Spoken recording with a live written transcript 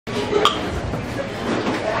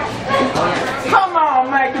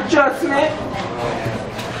adjustment.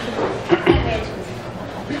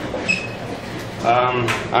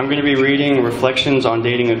 I'm going to be reading Reflections on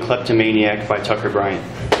Dating a Kleptomaniac by Tucker Bryant.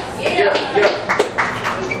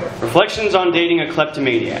 Reflections on Dating a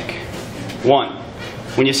Kleptomaniac. 1.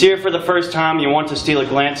 When you see her for the first time, you want to steal a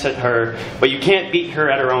glance at her, but you can't beat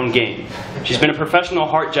her at her own game. She's been a professional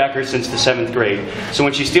heartjacker since the 7th grade, so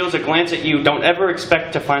when she steals a glance at you, don't ever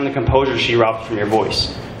expect to find the composure she robbed from your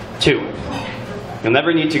voice. 2. You'll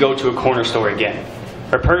never need to go to a corner store again.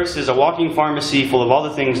 Her purse is a walking pharmacy full of all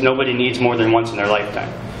the things nobody needs more than once in their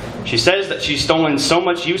lifetime. She says that she's stolen so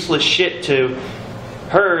much useless shit. To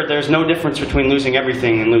her, there's no difference between losing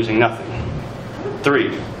everything and losing nothing. 3.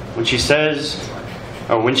 When she stays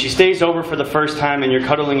over for the first time and you're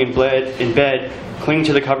cuddling in bed, cling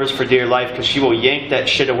to the covers for dear life because she will yank that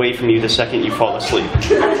shit away from you the second you fall asleep.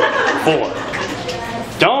 4.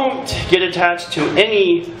 Don't get attached to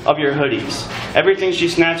any of your hoodies. Everything she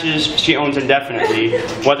snatches, she owns indefinitely,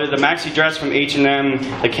 whether the maxi dress from H&M,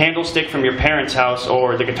 the candlestick from your parents' house,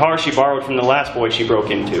 or the guitar she borrowed from the last boy she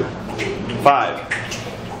broke into.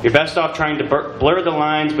 5. You're best off trying to blur the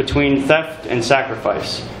lines between theft and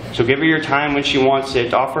sacrifice. So give her your time when she wants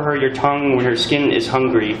it, offer her your tongue when her skin is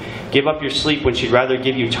hungry, give up your sleep when she'd rather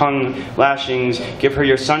give you tongue lashings, give her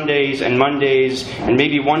your Sundays and Mondays, and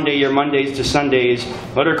maybe one day your Mondays to Sundays.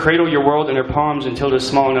 Let her cradle your world in her palms until it is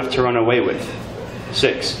small enough to run away with.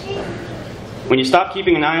 6. When you stop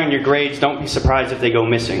keeping an eye on your grades, don't be surprised if they go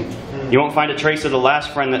missing. You won't find a trace of the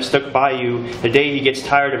last friend that stuck by you the day he gets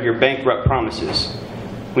tired of your bankrupt promises.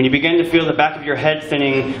 When you begin to feel the back of your head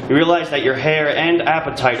thinning, you realize that your hair and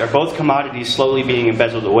appetite are both commodities slowly being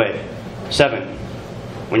embezzled away. 7.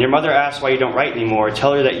 When your mother asks why you don't write anymore,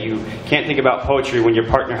 tell her that you can't think about poetry when your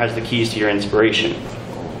partner has the keys to your inspiration.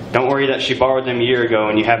 Don't worry that she borrowed them a year ago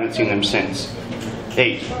and you haven't seen them since.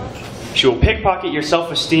 8. She will pickpocket your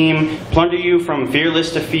self-esteem, plunder you from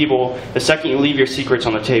fearless to feeble the second you leave your secrets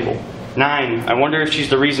on the table. 9. I wonder if she's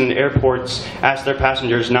the reason airports ask their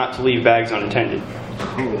passengers not to leave bags unattended.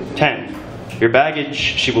 10. Your baggage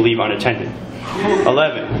she will leave unattended.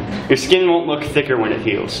 11. Your skin won't look thicker when it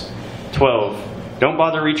heals. 12. Don't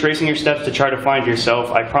bother retracing your steps to try to find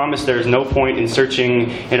yourself. I promise there is no point in searching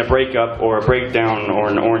in a breakup or a breakdown or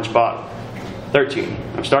an orange bottle. 13.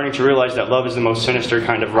 I'm starting to realize that love is the most sinister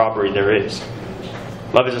kind of robbery there is.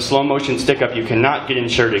 Love is a slow-motion stick-up you cannot get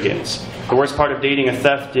insured against. The worst part of dating a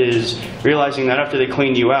theft is realizing that after they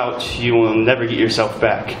clean you out, you will never get yourself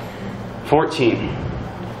back. 14.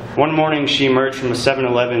 One morning, she emerged from a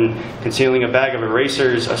 7-Eleven concealing a bag of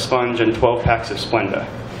erasers, a sponge, and 12 packs of Splenda.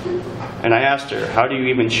 And I asked her, how do you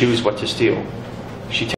even choose what to steal? She